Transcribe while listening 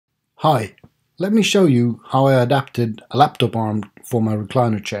Hi, let me show you how I adapted a laptop arm for my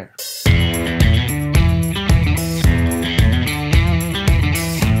recliner chair.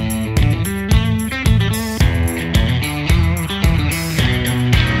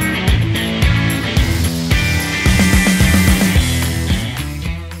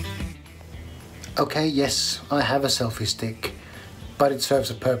 Okay, yes, I have a selfie stick, but it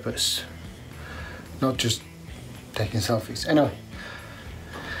serves a purpose, not just taking selfies. Anyway,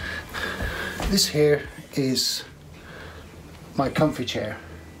 this here is my comfy chair.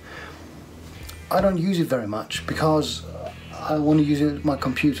 I don't use it very much because I want to use it with my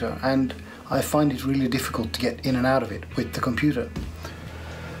computer, and I find it really difficult to get in and out of it with the computer.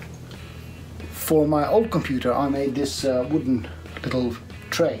 For my old computer I made this wooden little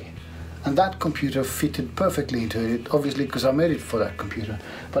tray, and that computer fitted perfectly into it, obviously because I made it for that computer.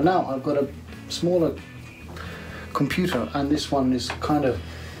 But now I've got a smaller computer, and this one is kind of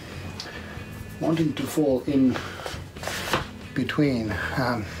wanting to fall in between.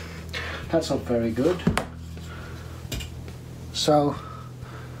 That's not very good. So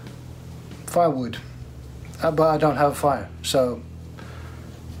firewood, but I don't have a fire, so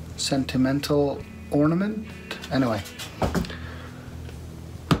sentimental ornament. Anyway,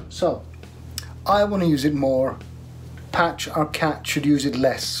 so I want to use it more. Patch, our cat, should use it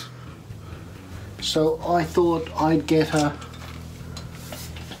less. So I thought I'd get a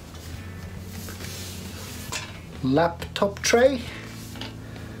laptop tray,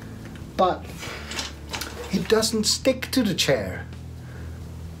 but it doesn't stick to the chair,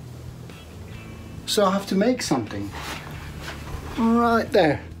 so I have to make something right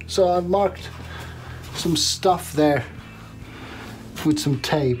there. So I've marked some stuff there with some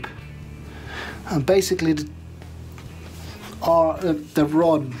tape, and basically the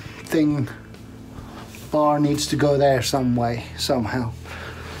rod thing bar needs to go there some way, somehow.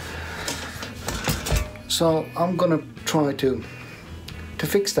 So I'm gonna try to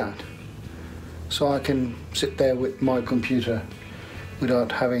fix that, so I can sit there with my computer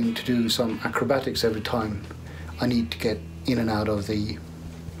without having to do some acrobatics every time I need to get in and out of the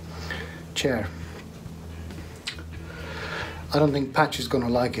chair. I don't think Patch is gonna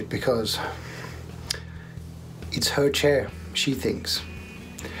like it because it's her chair, she thinks.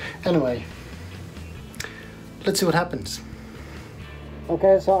 Anyway, let's see what happens.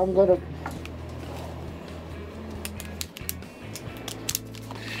 Okay, so I'm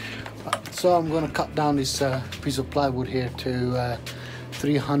gonna cut down this piece of plywood here to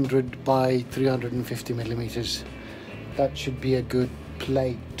 300 by 350 millimeters. That should be a good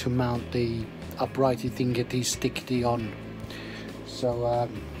plate to mount the uprighty thingy sticky on. So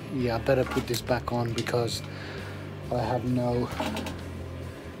yeah, I better put this back on because I have no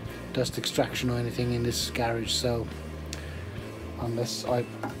dust extraction or anything in this garage, so unless I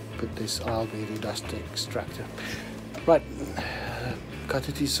put this, I'll be the dust extractor. Right, cut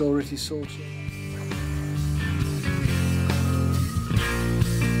it is already so.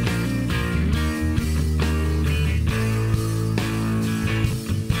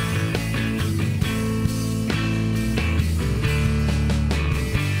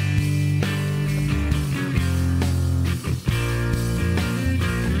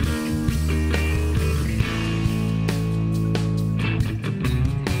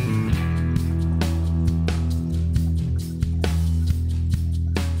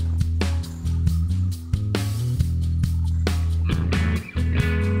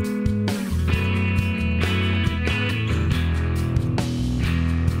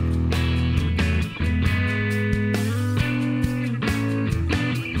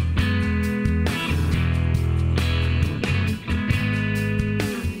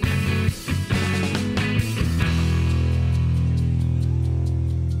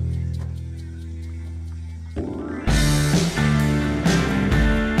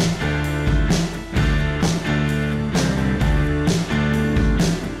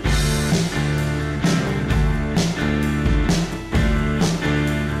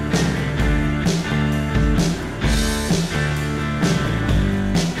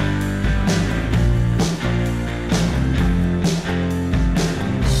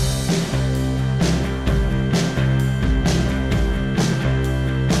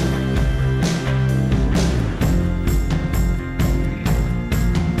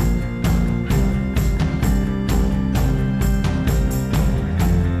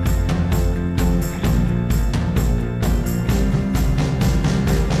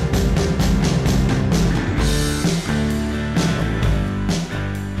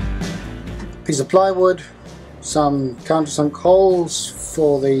 Piece of plywood, some countersunk holes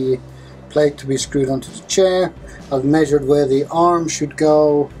for the plate to be screwed onto the chair. I've measured where the arm should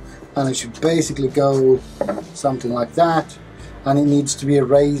go, and it should basically go something like that, and it needs to be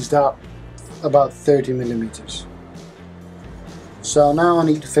raised up about 30 millimeters. So now I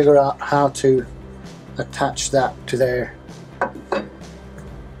need to figure out how to attach that to there.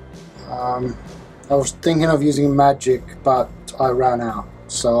 I was thinking of using magic, but I ran out,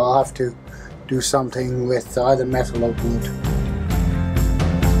 so I'll have to do something with either metal or wood.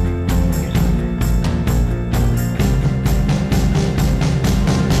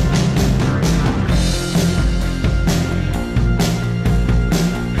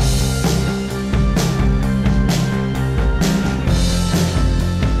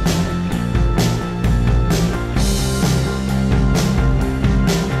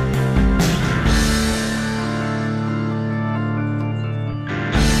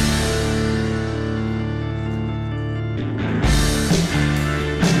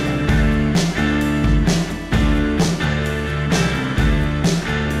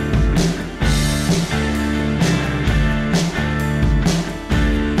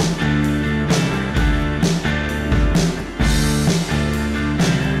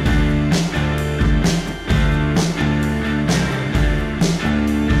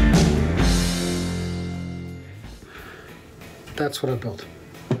 That's what I built,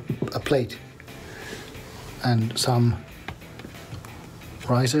 a plate and some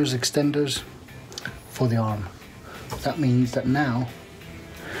risers, extenders for the arm. That means that now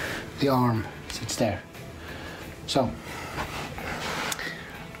the arm sits there. So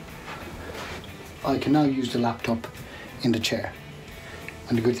I can now use the laptop in the chair,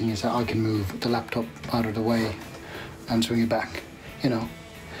 and the good thing is that I can move the laptop out of the way and swing it back, you know,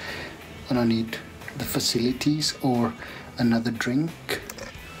 when I need the facilities or another drink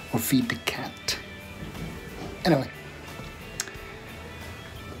or feed the cat. Anyway,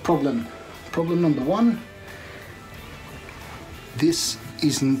 problem number one, this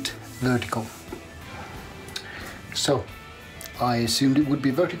isn't vertical. So I assumed it would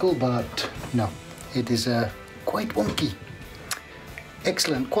be vertical, but no, it is quite wonky.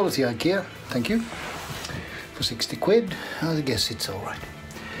 Excellent quality IKEA, thank you. For 60 quid, I guess it's all right.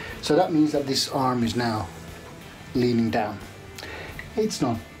 So that means that this arm is now leaning down. It's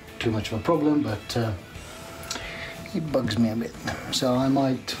not too much of a problem, but it bugs me a bit. So I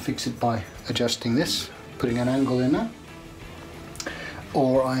might fix it by adjusting this, putting an angle in that,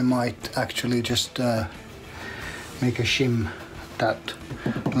 or I might actually just make a shim that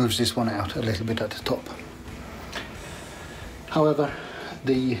moves this one out a little bit at the top. However,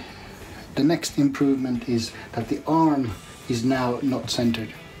 the next improvement is that the arm is now not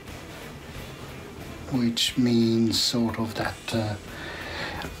centered, which means sort of that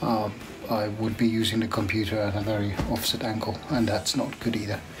I would be using the computer at a very offset angle, and that's not good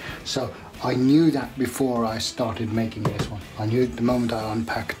either. So I knew that before I started making this one. I knew it the moment I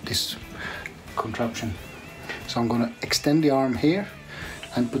unpacked this contraption. So I'm going to extend the arm here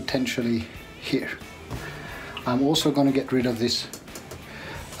and potentially here. I'm also going to get rid of this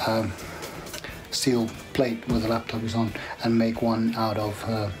steel plate where the laptop is on and make one out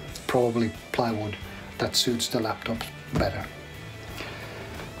of probably plywood that suits the laptop better.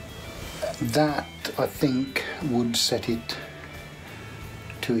 That, I think, would set it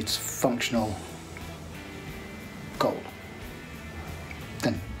to its functional goal.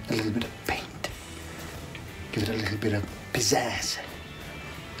 Then a little bit of paint, give it a little bit of pizzazz,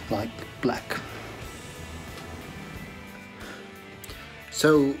 like black.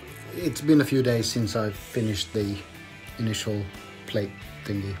 So it's been a few days since I've finished the initial plate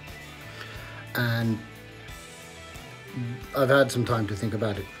thingy, and I've had some time to think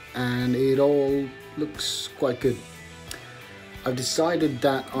about it, and it all looks quite good. I've decided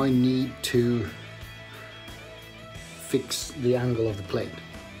that I need to fix the angle of the plate.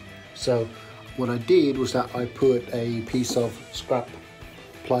 So what I did was that I put a piece of scrap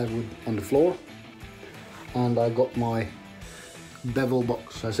plywood on the floor, and I got my bevel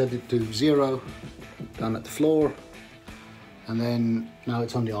box. I set it to 0 down at the floor, and then now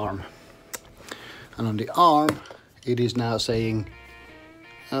it's on the arm. And on the arm it is now saying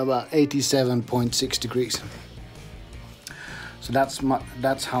about 87.6 degrees. So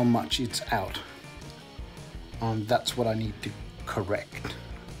that's how much it's out, and that's what I need to correct.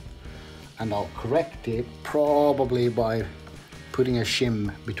 And I'll correct it probably by putting a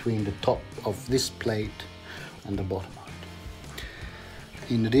shim between the top of this plate and the bottom of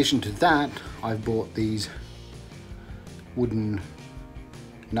it. In addition to that, I've bought these wooden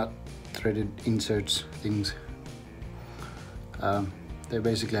nut threaded inserts things. They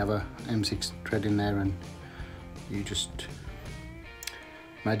basically have a M6 thread in there, and you just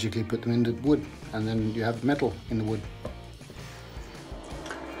magically put them in the wood, and then you have metal in the wood.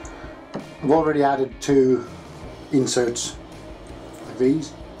 I've already added 2 inserts like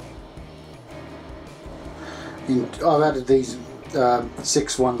these. I've added these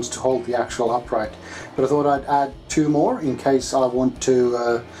 6 ones to hold the actual upright, but I thought I'd add 2 more in case I want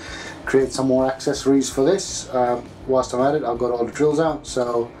to create some more accessories for this. Whilst I'm at it, I've got all the drills out,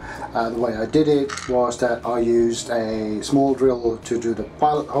 so the way I did it was that I used a small drill to do the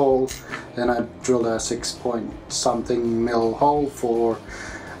pilot hole, then I drilled a 6-point-something mil hole for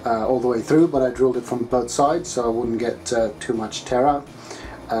all the way through, but I drilled it from both sides so I wouldn't get too much tear out.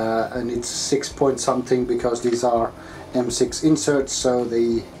 And it's 6-point-something because these are M6 inserts, so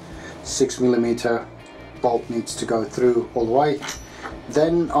the 6mm bolt needs to go through all the way.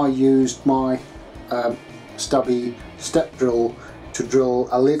 Then I used my stubby step drill to drill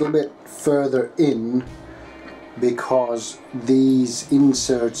a little bit further in because these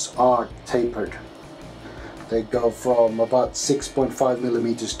inserts are tapered. They go from about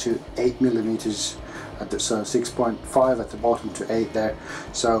 6.5mm to 8mm, so 6.5 at the bottom to 8 there.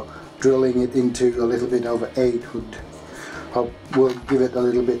 So drilling it into a little bit over 8 will give it a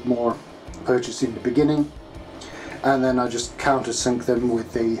little bit more purchase in the beginning. And then I just countersunk them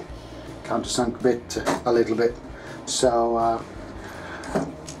with the countersunk bit a little bit. So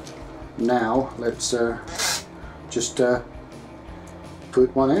now let's just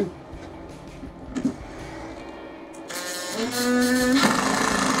put one in.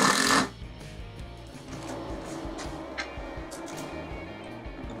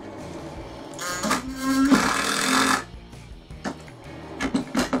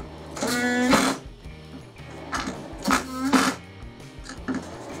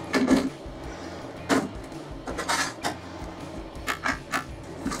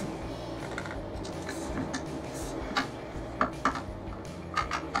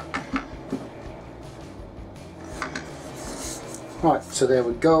 Right, so there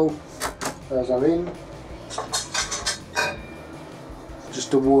we go, those are in.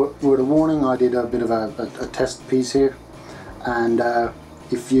 Just a word of warning, I did a bit of a test piece here, and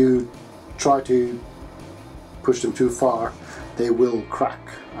if you try to push them too far, they will crack,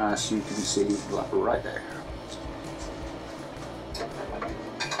 as you can see right there.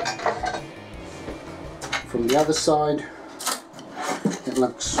 From the other side, it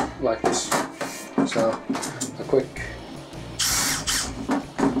looks like this. So a quick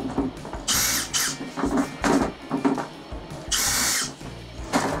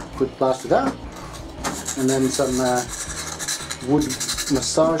blast it out, and then some wood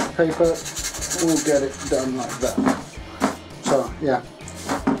massage paper will get it done like that. So yeah,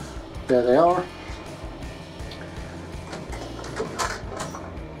 there they are.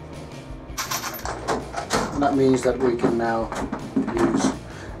 And that means that we can now use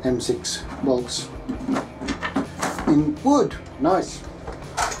M6 bolts in wood. Nice.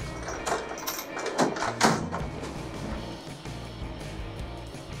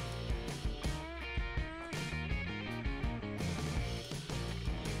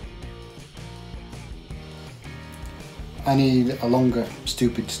 I need a longer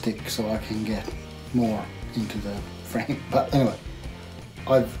stupid stick so I can get more into the frame. But anyway,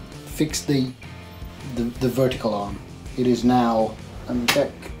 I've fixed the vertical arm. It is now, let me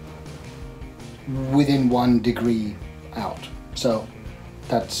check, within 1 degree out. So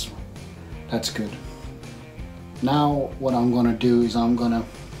that's good. Now what I'm gonna do is I'm gonna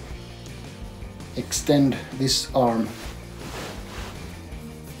extend this arm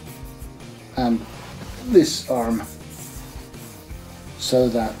and this arm so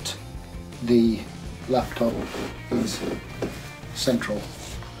that the laptop is central.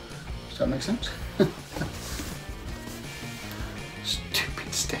 Does that make sense?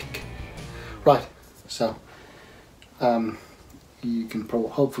 Stupid stick. Right, so you can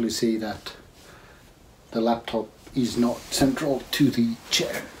hopefully see that the laptop is not central to the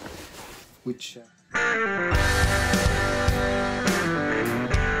chair, which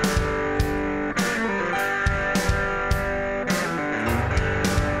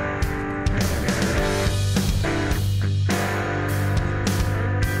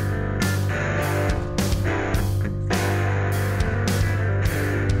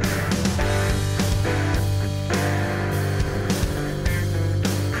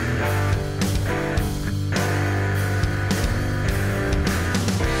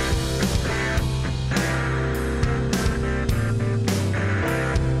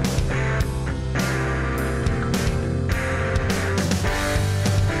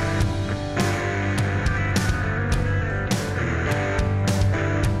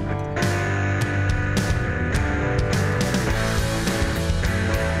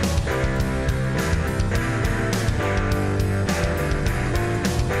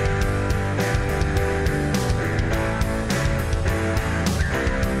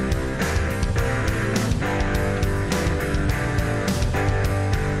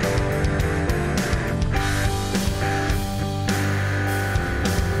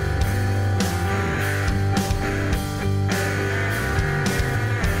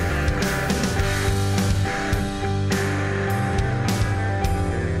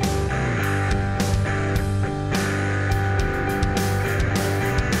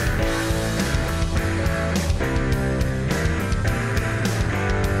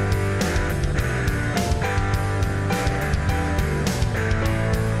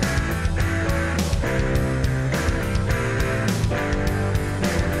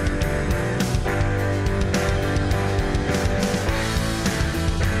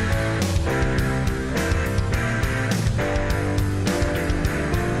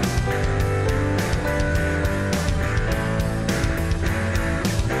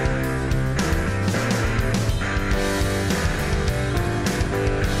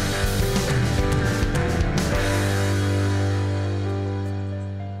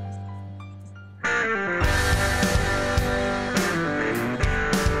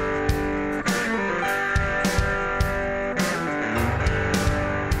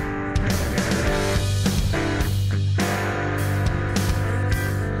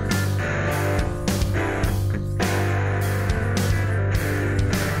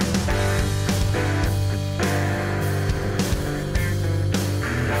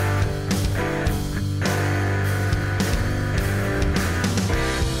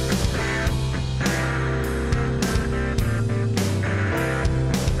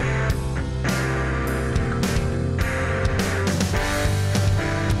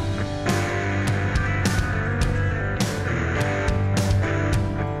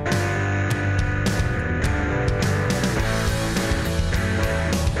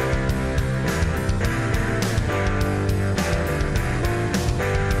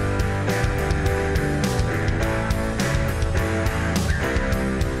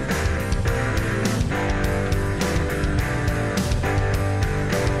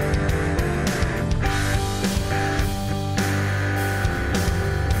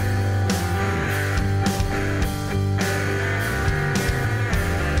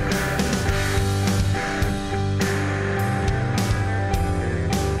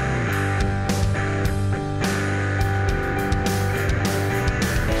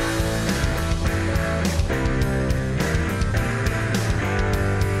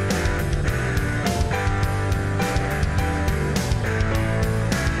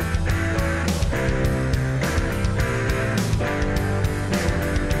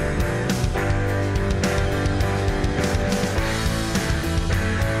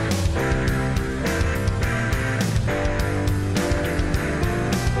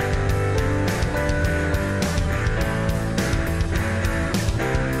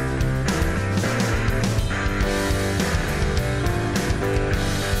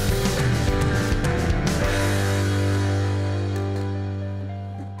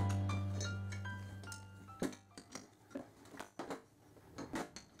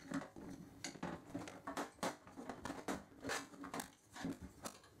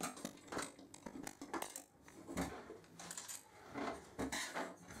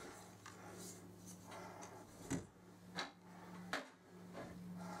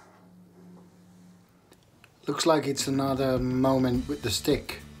Looks like it's another moment with the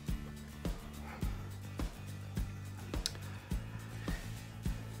stick.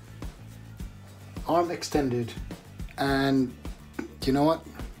 Arm extended, and you know what?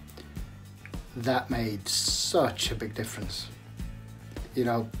 That made such a big difference. You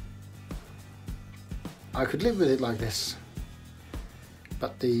know, I could live with it like this,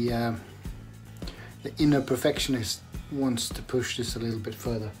 but the inner perfectionist wants to push this a little bit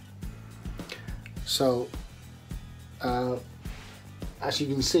further. So as you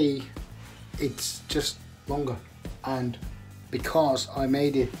can see, it's just longer, and because I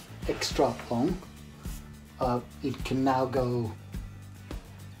made it extra long, it can now go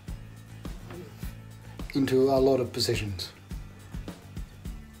into a lot of positions.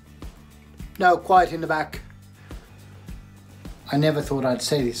 Now, quiet in the back. I never thought I'd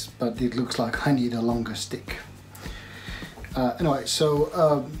say this, but it looks like I need a longer stick. Anyway,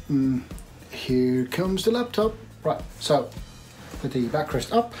 so here comes the laptop. Right, so with the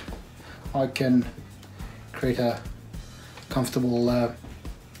backrest up, I can create a comfortable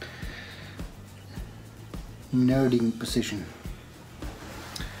nerding position.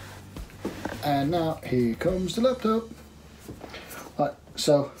 And now here comes the laptop. Right,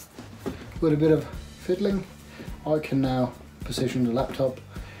 so with a bit of fiddling, I can now position the laptop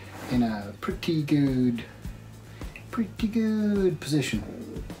in a pretty good position.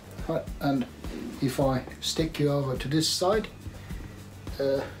 Right, and if I stick you over to this side,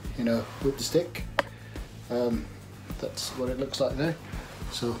 you know, with the stick, that's what it looks like there.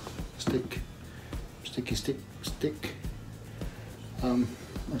 So stick.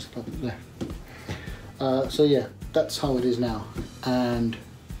 Where's the laptop there? So yeah, that's how it is now, and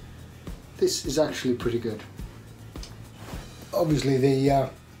this is actually pretty good. Obviously the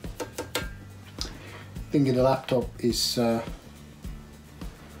thing in the laptop is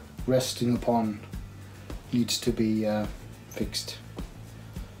resting upon needs to be fixed,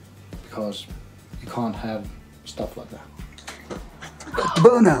 because you can't have stuff like that.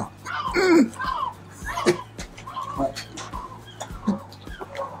 Burnout! Right.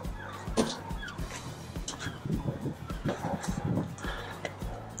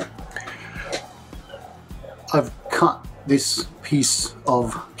 I've cut this piece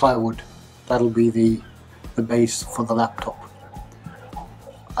of plywood. That'll be the base for the laptop.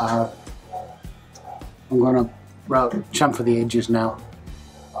 I'm gonna chamfer the edges now.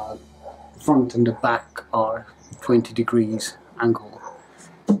 Front and the back are 20 degrees angle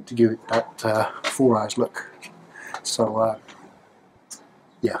to give it that four eyes look. So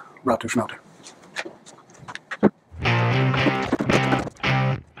yeah, router schnauter.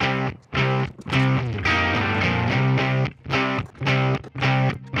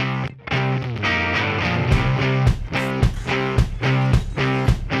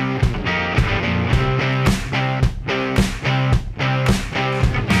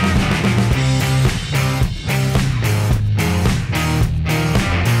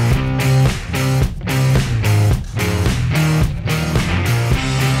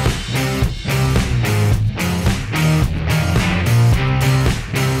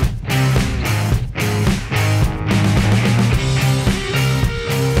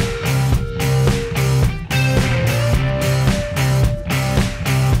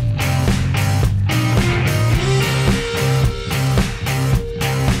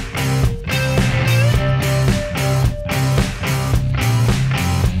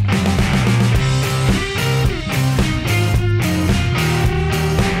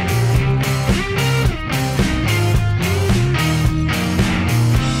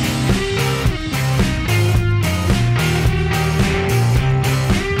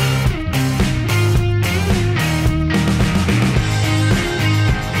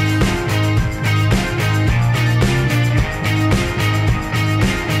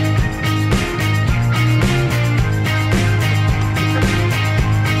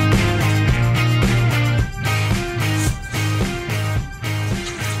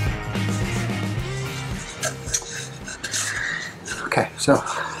 Okay, so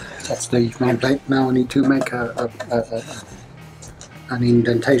that's the main plate. Now I need to make an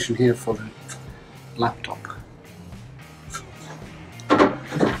indentation here for the laptop.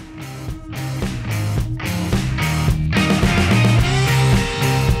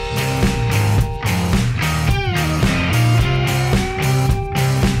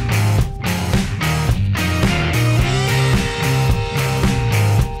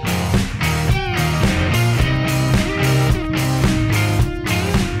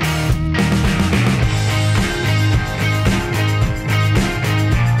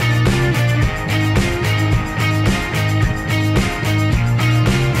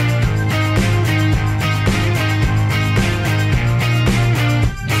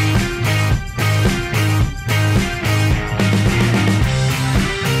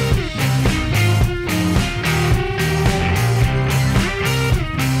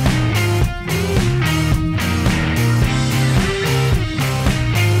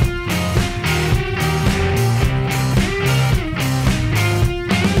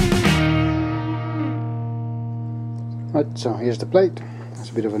 Right, so here's the plate. There's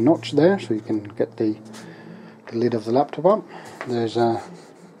a bit of a notch there, so you can get the lid of the laptop up. There's a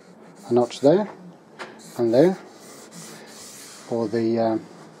notch there and there for the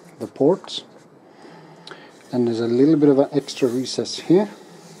ports. And there's a little bit of an extra recess here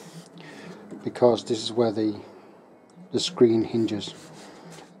because this is where the screen hinges.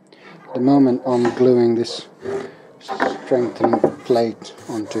 At the moment I'm gluing this strengthening plate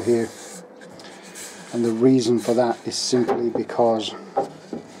onto here, and the reason for that is simply because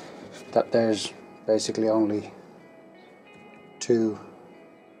that there's basically only 2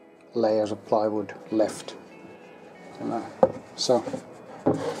 layers of plywood left. So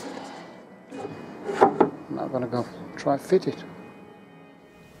I'm now gonna go try fit it.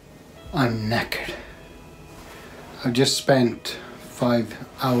 I'm knackered. I've just spent 5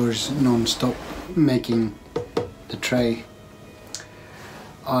 hours non-stop making the tray.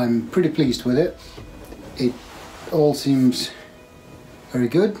 I'm pretty pleased with it. It all seems very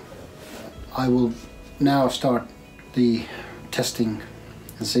good. I will now start the testing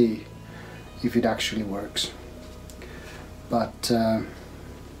and see if it actually works. But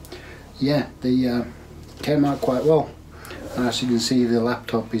yeah, they came out quite well. And as you can see, the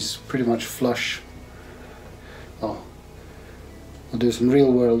laptop is pretty much flush. Oh, I'll do some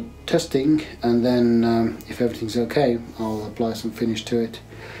real world testing, and then if everything's okay, I'll apply some finish to it.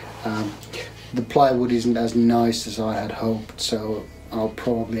 The plywood isn't as nice as I had hoped, so I'll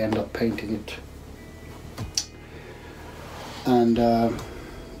probably end up painting it. And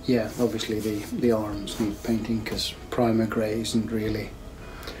yeah, obviously the arms need painting because primer grey isn't really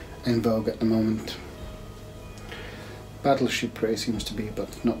in vogue at the moment. Battleship grey seems to be,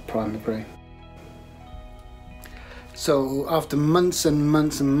 but not primer grey. So after months and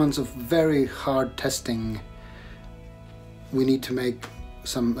months and months of very hard testing, we need to make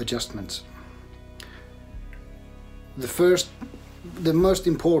some adjustments. The most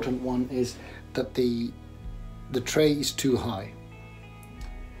important one is that the tray is too high,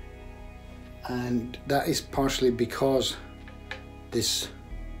 and that is partially because this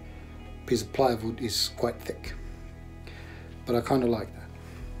piece of plywood is quite thick, but I kind of like that.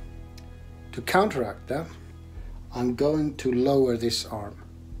 To counteract that, I'm going to lower this arm.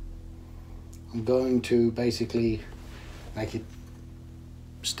 I'm going to basically make it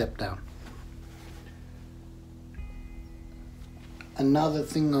step down. Another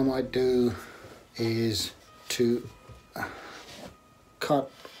thing I might do is to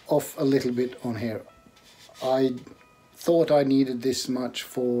cut off a little bit on here. I thought I needed this much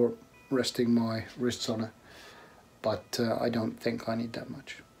for resting my wrists on it, but I don't think I need that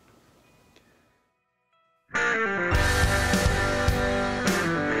much.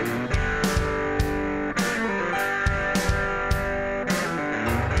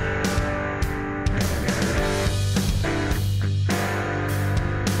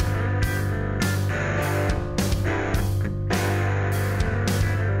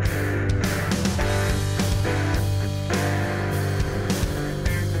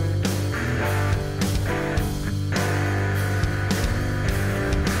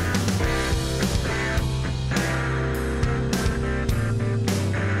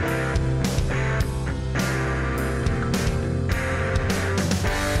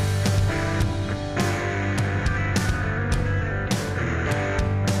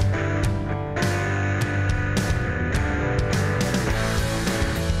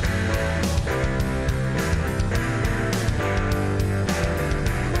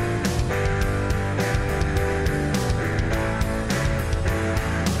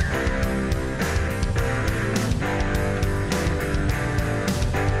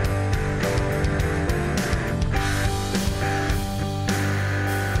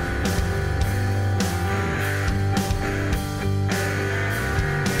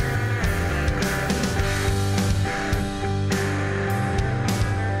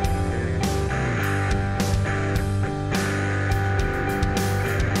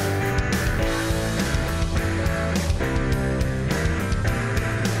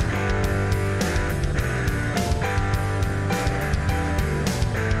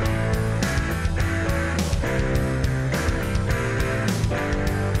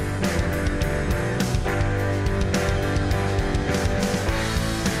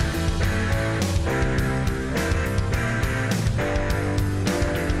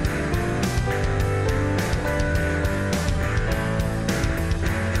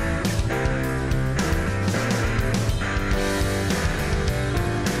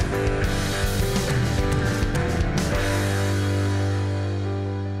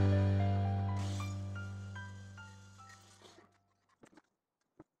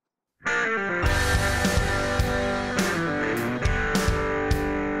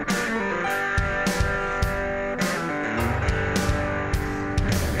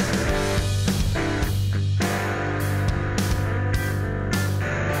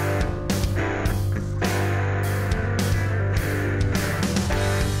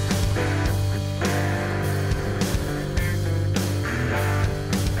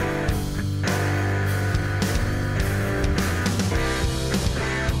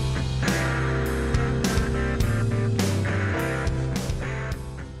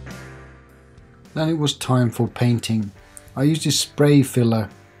 Then it was time for painting. I used this spray filler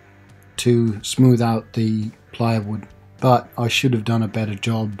to smooth out the plywood, but I should have done a better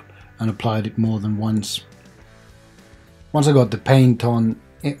job and applied it more than once. Once I got the paint on,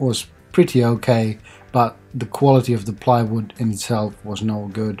 it was pretty okay, but the quality of the plywood in itself was no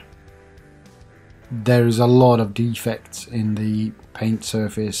good. There is a lot of defects in the paint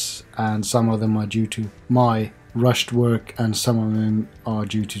surface, and some of them are due to my rushed work and some of them are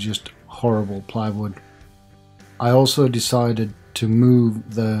due to just horrible plywood. I also decided to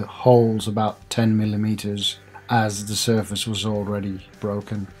move the holes about 10 millimeters as the surface was already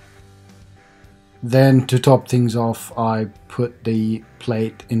broken. Then, to top things off, I put the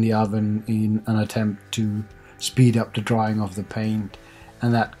plate in the oven in an attempt to speed up the drying of the paint,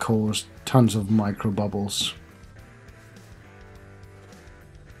 and that caused tons of micro bubbles.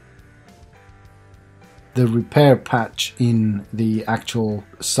 The repair patch in the actual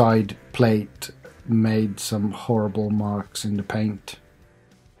side plate made some horrible marks in the paint.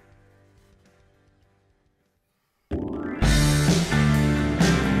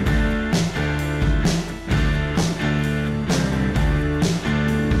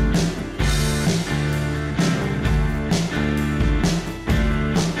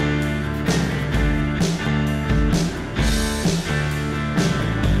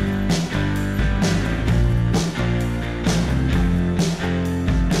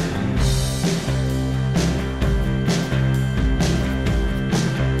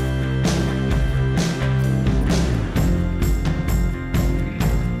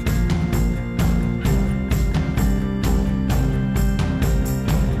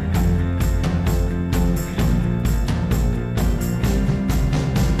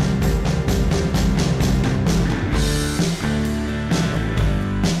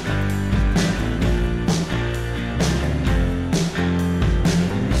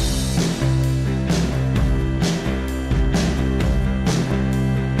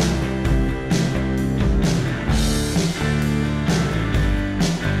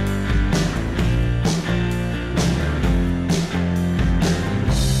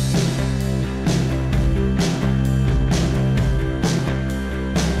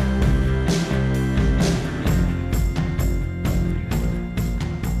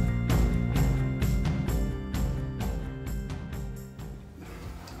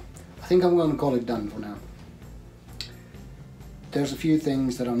 I think I'm going to call it done for now. There's a few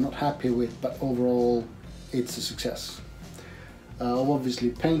things that I'm not happy with, but overall it's a success. I've obviously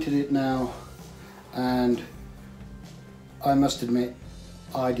painted it now, and I must admit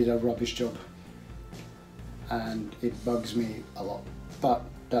I did a rubbish job and it bugs me a lot, but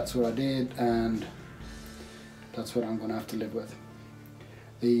that's what I did and that's what I'm going to have to live with.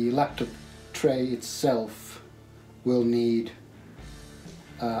 The laptop tray itself will need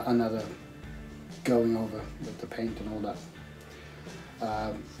another going over with the paint and all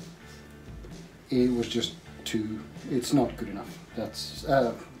that. It was just it's not good enough. That's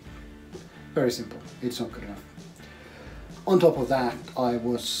very simple. It's not good enough. On top of that, I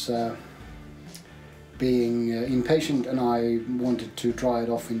was being impatient and I wanted to dry it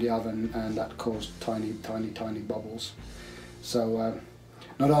off in the oven, and that caused tiny bubbles. So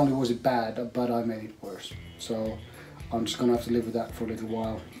not only was it bad, but I made it worse. So I'm just gonna have to live with that for a little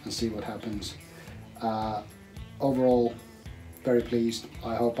while and see what happens. Overall, very pleased.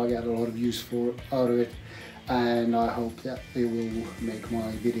 I hope I get a lot of use out of it, and I hope that it will make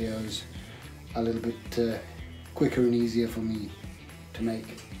my videos a little bit quicker and easier for me to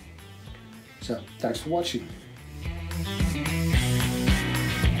make. So thanks for watching.